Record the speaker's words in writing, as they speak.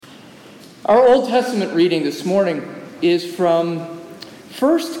Our Old Testament reading this morning is from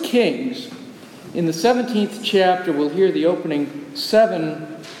First Kings. In the 17th chapter, we'll hear the opening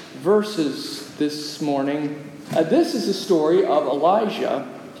 7 verses this morning. This is the story of Elijah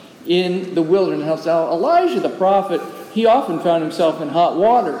in the wilderness. Now, Elijah the prophet, he often found himself in hot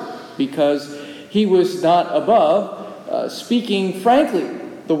water because he was not above speaking frankly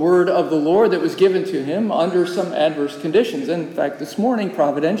the word of the Lord that was given to him under some adverse conditions. And in fact, this morning,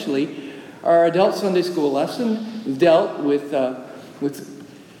 providentially, our adult Sunday school lesson dealt with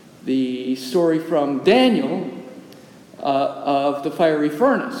the story from Daniel of the fiery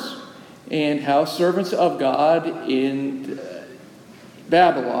furnace and how servants of God in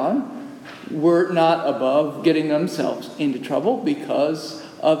Babylon were not above getting themselves into trouble because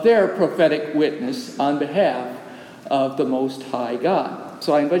of their prophetic witness on behalf of the Most High God.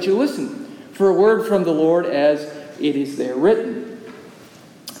 So I invite you to listen for a word from the Lord as it is there written.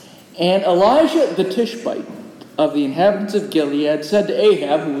 And Elijah the Tishbite of the inhabitants of Gilead said to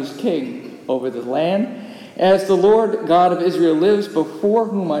Ahab, who was king over the land, "As the Lord God of Israel lives, before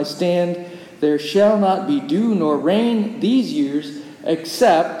whom I stand, there shall not be dew nor rain these years,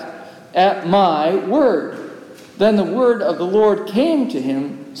 except at my word." Then the word of the Lord came to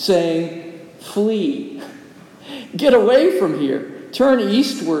him, saying, "Flee, get away from here, turn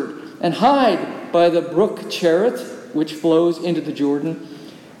eastward, and hide by the brook Cherith, which flows into the Jordan.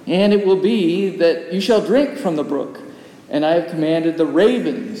 And it will be that you shall drink from the brook, and I have commanded the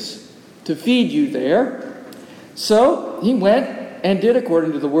ravens to feed you there." So he went and did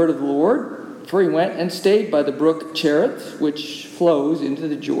according to the word of the Lord, for he went and stayed by the brook Cherith, which flows into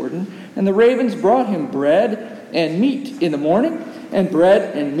the Jordan. And the ravens brought him bread and meat in the morning, and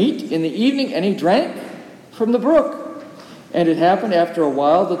bread and meat in the evening, and he drank from the brook. And it happened after a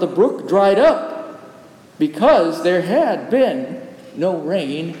while that the brook dried up, because there had been no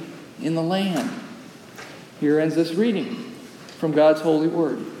rain in the land. Here ends this reading from God's holy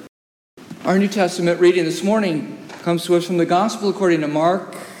word. Our New Testament reading this morning comes to us from the Gospel according to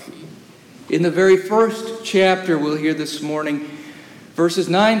Mark. In the very first chapter we'll hear this morning, verses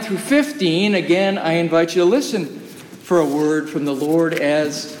 9 through 15. Again, I invite you to listen for a word from the Lord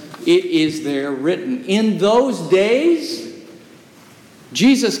as it is there written. In those days,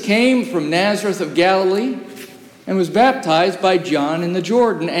 Jesus came from Nazareth of Galilee and was baptized by John in the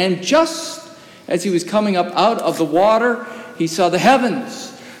Jordan. And just as he was coming up out of the water, he saw the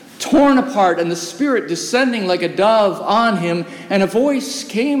heavens torn apart and the Spirit descending like a dove on him. And a voice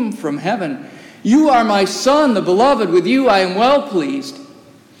came from heaven, "You are my Son, the beloved. With you I am well pleased."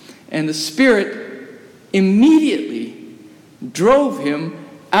 And the Spirit immediately drove him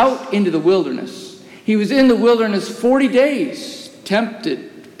out into the wilderness. He was in the wilderness 40 days,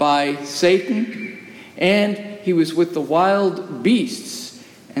 tempted by Satan, and he was with the wild beasts,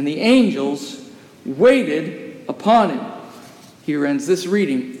 and the angels waited upon him. Here ends this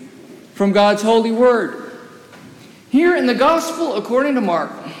reading from God's holy word. Here in the Gospel according to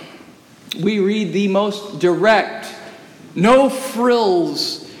Mark, we read the most direct, no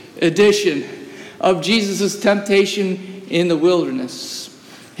frills edition of Jesus' temptation in the wilderness.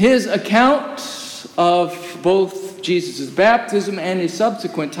 His account of both Jesus' baptism and his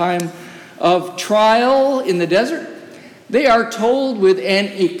subsequent time of trial in the desert, they are told with an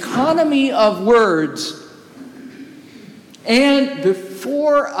economy of words. And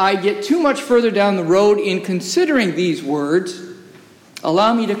before I get too much further down the road in considering these words,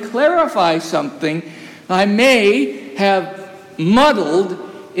 allow me to clarify something I may have muddled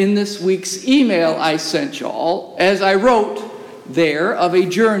in this week's email I sent y'all as I wrote there of a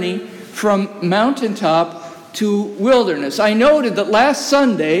journey from mountaintop to wilderness. I noted that last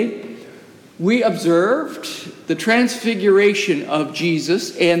Sunday we observed the transfiguration of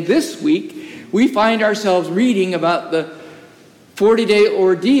Jesus, and this week we find ourselves reading about the 40-day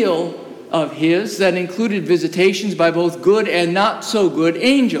ordeal of his that included visitations by both good and not so good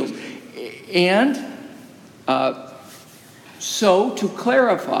angels. And so to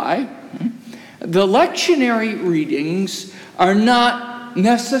clarify, the lectionary readings are not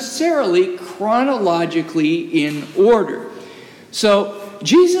necessarily chronologically in order. So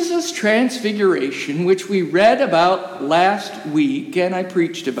Jesus' transfiguration, which we read about last week, and I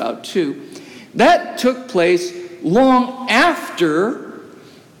preached about too, that took place long after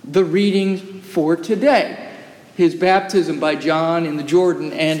the reading for today. His baptism by John in the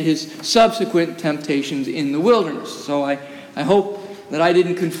Jordan and his subsequent temptations in the wilderness. So I hope that I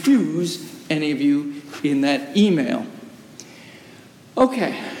didn't confuse any of you in that email.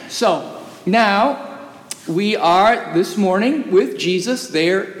 Okay, so now we are this morning with Jesus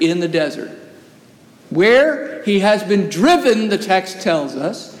there in the desert, where he has been driven, the text tells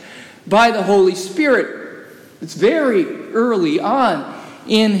us, by the Holy Spirit. It's very early on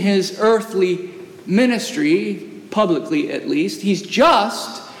in his earthly ministry, publicly at least. He's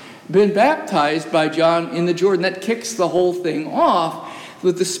just been baptized by John in the Jordan. That kicks the whole thing off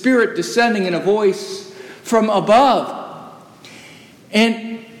with the Spirit descending in a voice from above.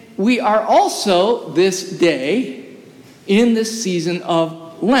 And we are also this day in this season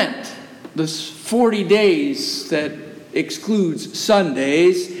of Lent, this 40 days that excludes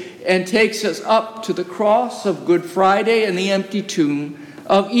Sundays and takes us up to the cross of Good Friday and the empty tomb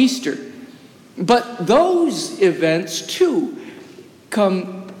of Easter. But those events, too,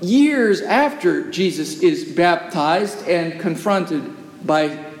 come years after Jesus is baptized and confronted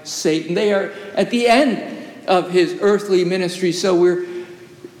by Satan. They are at the end of his earthly ministry, so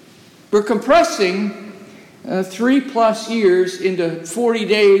we're compressing 3+ years into 40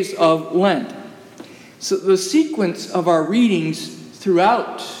 days of Lent. So the sequence of our readings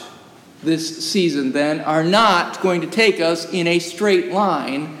throughout this season, then, are not going to take us in a straight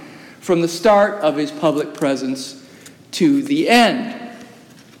line from the start of his public presence to the end.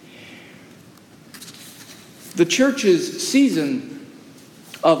 The church's season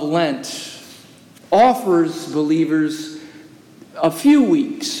of Lent offers believers a few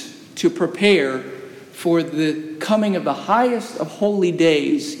weeks to prepare for the coming of the highest of holy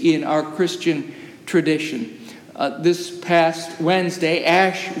days in our Christian tradition. This past Wednesday,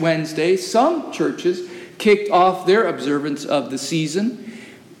 Ash Wednesday, some churches kicked off their observance of the season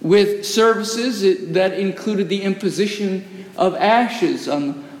with services that included the imposition of ashes on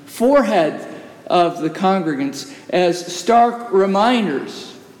the forehead of the congregants as stark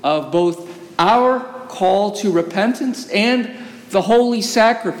reminders of both our call to repentance and the holy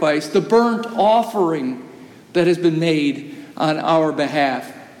sacrifice, the burnt offering that has been made on our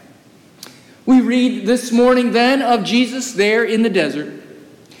behalf. We read this morning then of Jesus there in the desert,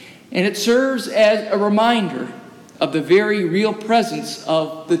 and it serves as a reminder of the very real presence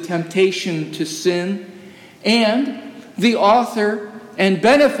of the temptation to sin and the author and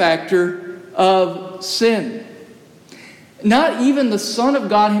benefactor of sin. Not even the Son of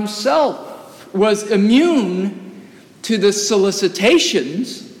God himself was immune to the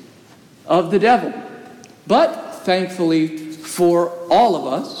solicitations of the devil. But thankfully for all of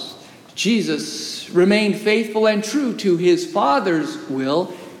us, Jesus remained faithful and true to his Father's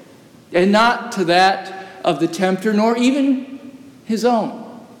will and not to that of the tempter, nor even his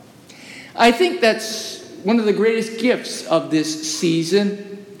own. I think that's one of the greatest gifts of this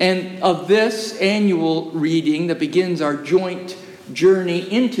season and of this annual reading that begins our joint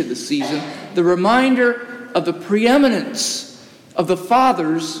journey into the season, the reminder of the preeminence of the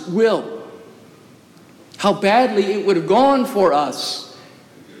Father's will. How badly it would have gone for us,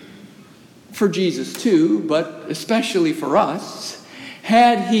 for Jesus too, but especially for us,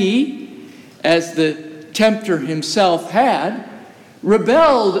 had he, as the tempter himself had,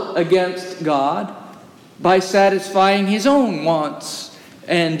 rebelled against God by satisfying his own wants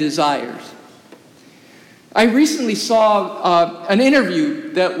and desires. I recently saw an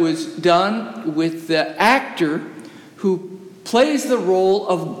interview that was done with the actor who plays the role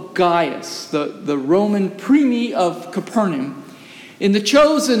of Gaius, the Roman premier of Capernaum, in the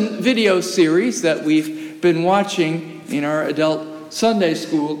Chosen video series that we've been watching in our adult Sunday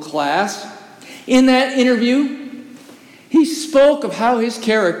school class. In that interview, he spoke of how his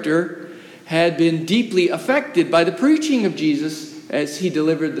character had been deeply affected by the preaching of Jesus as he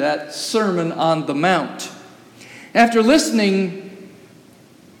delivered that Sermon on the Mount. After listening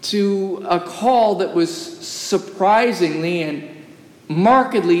to a call that was surprisingly and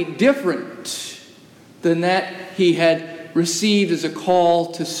markedly different than that he had received as a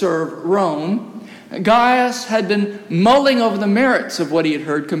call to serve Rome, Gaius had been mulling over the merits of what he had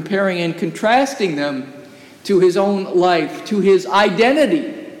heard, comparing and contrasting them to his own life, to his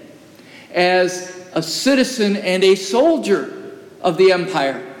identity as a citizen and a soldier of the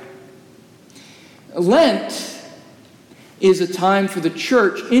empire. Lent is a time for the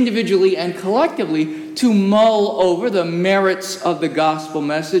church, individually and collectively, to mull over the merits of the gospel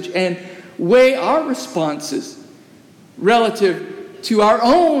message and weigh our responses relative to our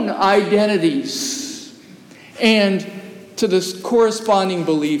own identities and to the corresponding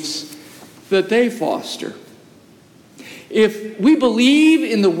beliefs that they foster. If we believe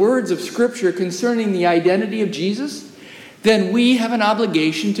in the words of Scripture concerning the identity of Jesus, then we have an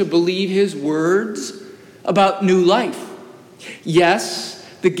obligation to believe his words about new life. Yes,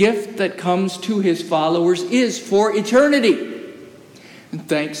 the gift that comes to his followers is for eternity. And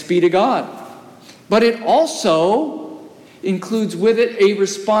thanks be to God. But it also includes with it a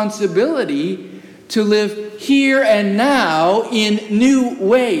responsibility to live here and now in new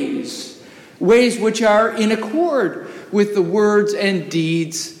ways, ways which are in accord with the words and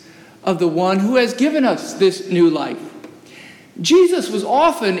deeds of the one who has given us this new life. Jesus was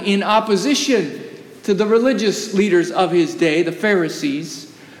often in opposition to the religious leaders of his day, the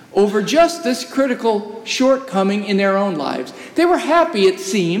Pharisees, over just this critical shortcoming in their own lives. They were happy, it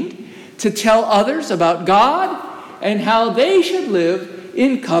seemed, to tell others about God and how they should live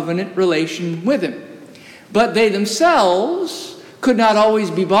in covenant relation with him. But they themselves could not always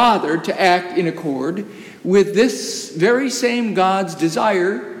be bothered to act in accord with this very same God's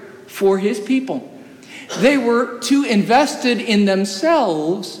desire for his people. They were too invested in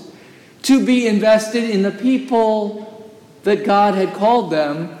themselves to be invested in the people that God had called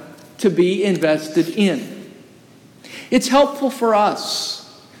them to be invested in. It's helpful for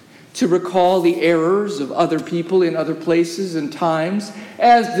us to recall the errors of other people in other places and times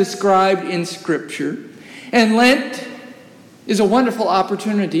as described in Scripture. And Lent is a wonderful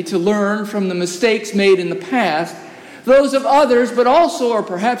opportunity to learn from the mistakes made in the past, those of others, but also, or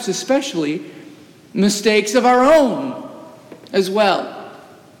perhaps especially, mistakes of our own as well.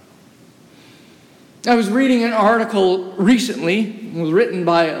 I was reading an article recently. It was written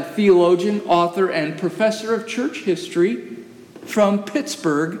by a theologian, author, and professor of church history from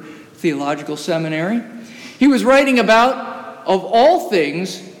Pittsburgh Theological Seminary. He was writing about, of all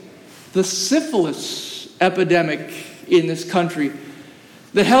things, the syphilis epidemic in this country.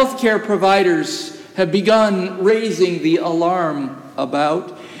 The healthcare providers have begun raising the alarm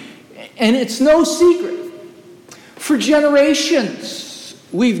about, and it's no secret. For generations,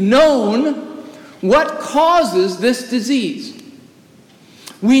 we've known what causes this disease.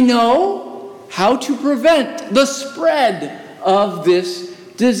 We know how to prevent the spread of this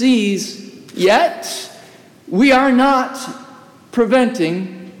disease, yet we are not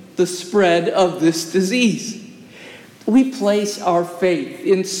preventing the spread of this disease. We place our faith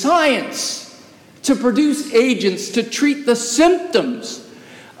in science to produce agents to treat the symptoms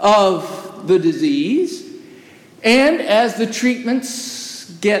of the disease, and as the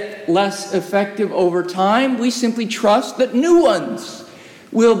treatments get less effective over time, we simply trust that new ones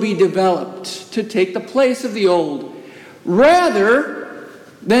will be developed to take the place of the old, rather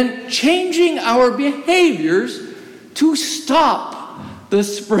than changing our behaviors to stop the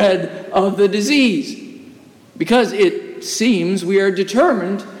spread of the disease. Because it seems we are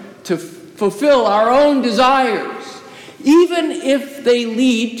determined to fulfill our own desires, even if they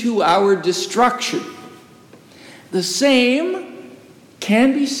lead to our destruction. The same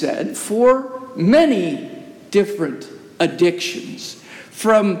can be said for many different addictions,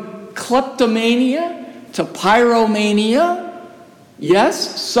 from kleptomania to pyromania.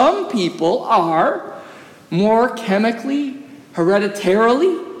 Yes, some people are more chemically,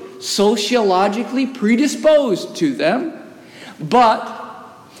 hereditarily, sociologically predisposed to them. But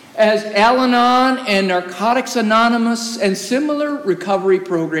as Al-Anon and Narcotics Anonymous and similar recovery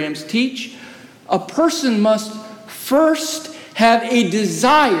programs teach, a person must first have a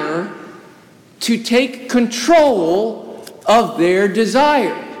desire to take control of their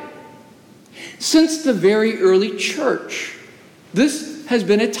desire. Since the very early church, this has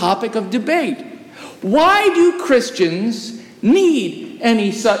been a topic of debate. Why do Christians need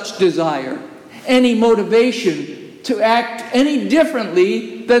any such desire, any motivation to act any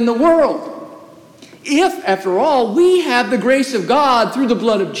differently than the world? If, after all, we have the grace of God through the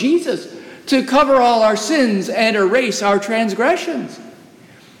blood of Jesus to cover all our sins and erase our transgressions.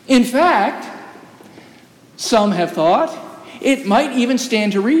 In fact, some have thought it might even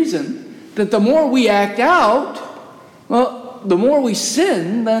stand to reason that the more we act out, the more we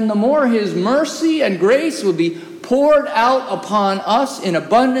sin, then the more his mercy and grace will be poured out upon us in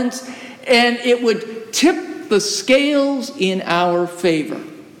abundance, and it would tip the scales in our favor.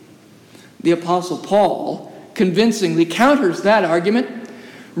 The Apostle Paul convincingly counters that argument,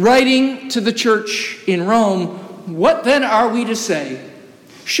 writing to the church in Rome, "What then are we to say?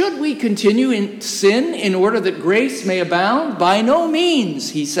 Should we continue in sin in order that grace may abound? By no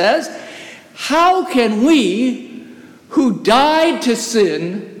means," he says. "How can we who died to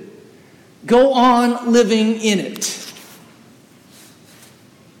sin go on living in it?"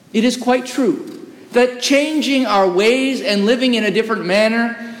 It is quite true that changing our ways and living in a different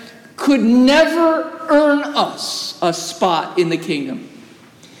manner could never earn us a spot in the kingdom.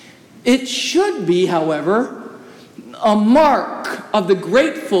 It should be, however, a mark of the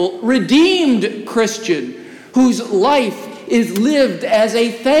grateful, redeemed Christian whose life is lived as a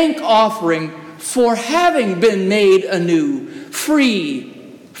thank offering for having been made anew, free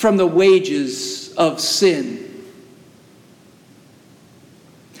from the wages of sin.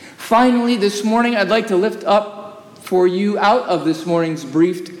 Finally, this morning, I'd like to lift up for you out of this morning's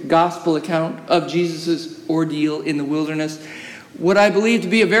briefed gospel account of Jesus' ordeal in the wilderness what I believe to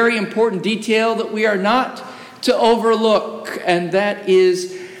be a very important detail that we are not to overlook, and that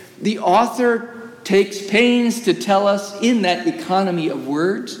is the author takes pains to tell us in that economy of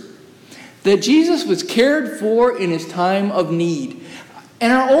words that Jesus was cared for in his time of need.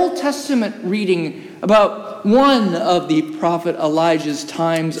 And our Old Testament reading about one of the prophet Elijah's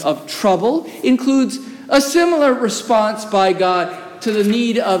times of trouble includes a similar response by God to the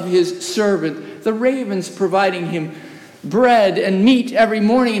need of his servant, the ravens providing him bread and meat every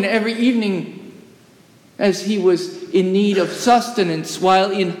morning and every evening as he was in need of sustenance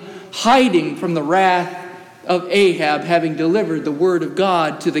while in hiding from the wrath of Ahab, having delivered the word of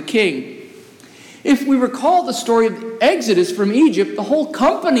God to the king. If we recall the story of the Exodus from Egypt, the whole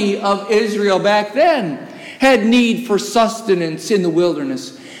company of Israel back then had need for sustenance in the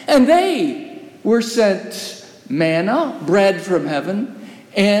wilderness. And they were sent manna, bread from heaven,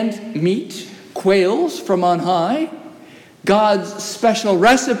 and meat, quails from on high, God's special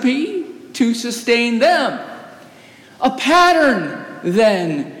recipe to sustain them. A pattern,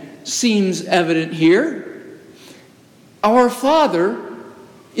 then, seems evident here. Our Father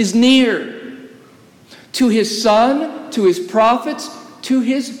is near to his Son, to his prophets, to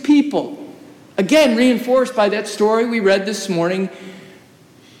his people. Again, reinforced by that story we read this morning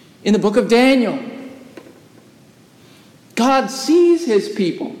in the book of Daniel. God sees his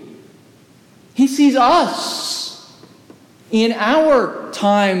people. He sees us in our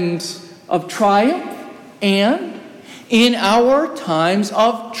times of triumph and in our times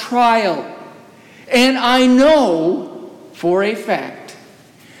of trial. And I know for a fact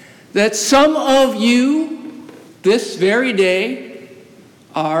that some of you this very day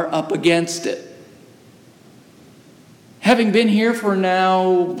are up against it. Having been here for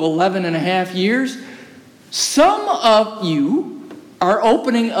now 11 and a half years, some of you are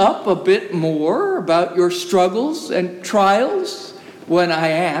opening up a bit more about your struggles and trials when I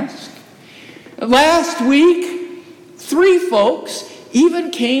ask. Last week, 3 folks even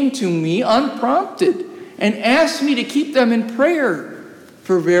came to me unprompted and asked me to keep them in prayer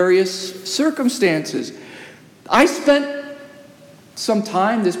for various circumstances. I spent some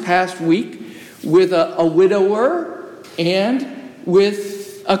time this past week with a widower and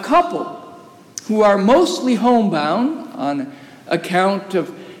with a couple who are mostly homebound on account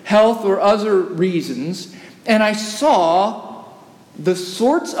of health or other reasons, and I saw the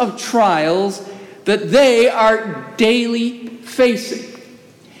sorts of trials that they are daily facing.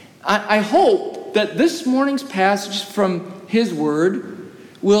 I hope that this morning's passage from his word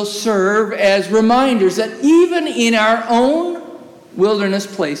will serve as reminders that even in our own wilderness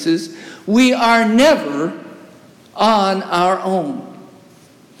places, we are never on our own.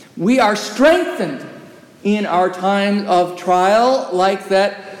 We are strengthened in our time of trial, like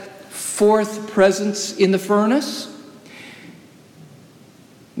that 4th presence in the furnace.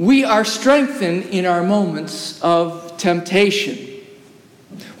 We are strengthened in our moments of temptation.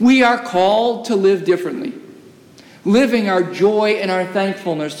 We are called to live differently, living our joy and our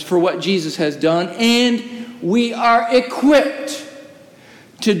thankfulness for what Jesus has done, and we are equipped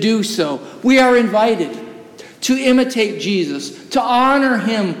to do so. We are invited to imitate Jesus, to honor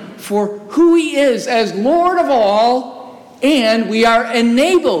him for who he is as Lord of all, and we are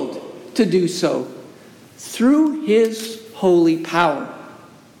enabled to do so through his holy power.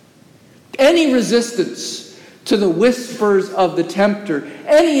 Any resistance to the whispers of the tempter,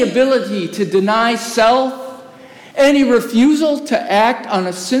 any ability to deny self, any refusal to act on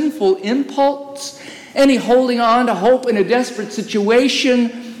a sinful impulse, any holding on to hope in a desperate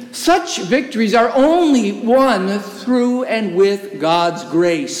situation, such victories are only won through and with God's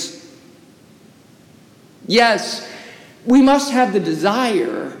grace. Yes, we must have the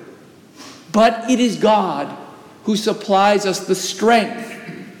desire, but it is God who supplies us the strength,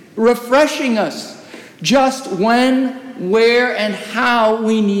 refreshing us just when, where, and how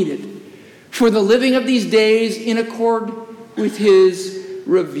we need it for the living of these days in accord with his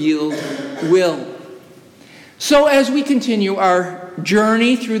revealed will. So as we continue our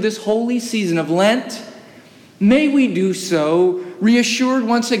journey through this holy season of Lent, may we do so reassured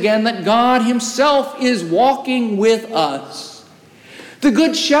once again that God himself is walking with us. The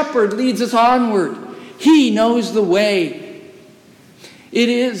Good Shepherd leads us onward. He knows the way. It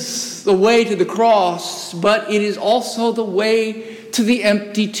is the way to the cross, but it is also the way to the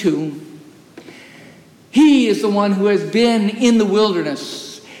empty tomb. He is the one who has been in the wilderness.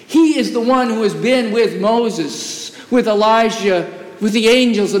 He is the one who has been with Moses, with Elijah, with the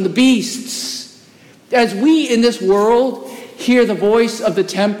angels and the beasts. As we in this world, hear the voice of the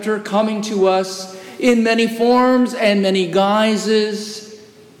tempter coming to us in many forms and many guises.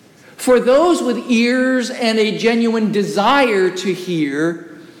 For those with ears and a genuine desire to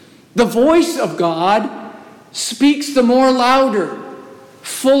hear, the voice of God speaks the more louder,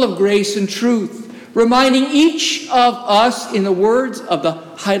 full of grace and truth, reminding each of us, in the words of the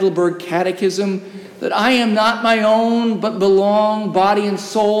Heidelberg Catechism, that I am not my own, but belong, body and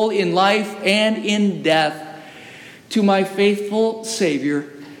soul, in life and in death, to my faithful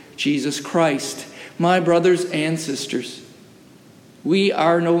Savior, Jesus Christ. My brothers and sisters, we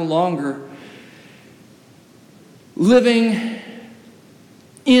are no longer living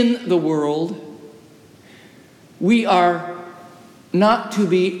in the world. We are not to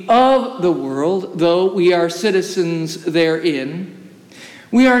be of the world, though we are citizens therein.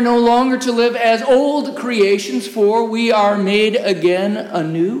 We are no longer to live as old creations, for we are made again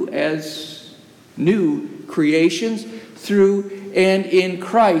anew as new creations through and in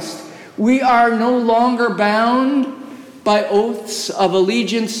Christ. We are no longer bound by oaths of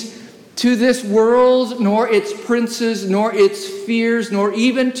allegiance to this world, nor its princes, nor its fears, nor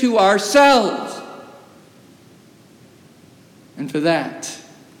even to ourselves. And for that,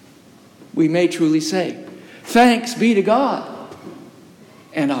 we may truly say, thanks be to God,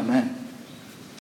 and amen.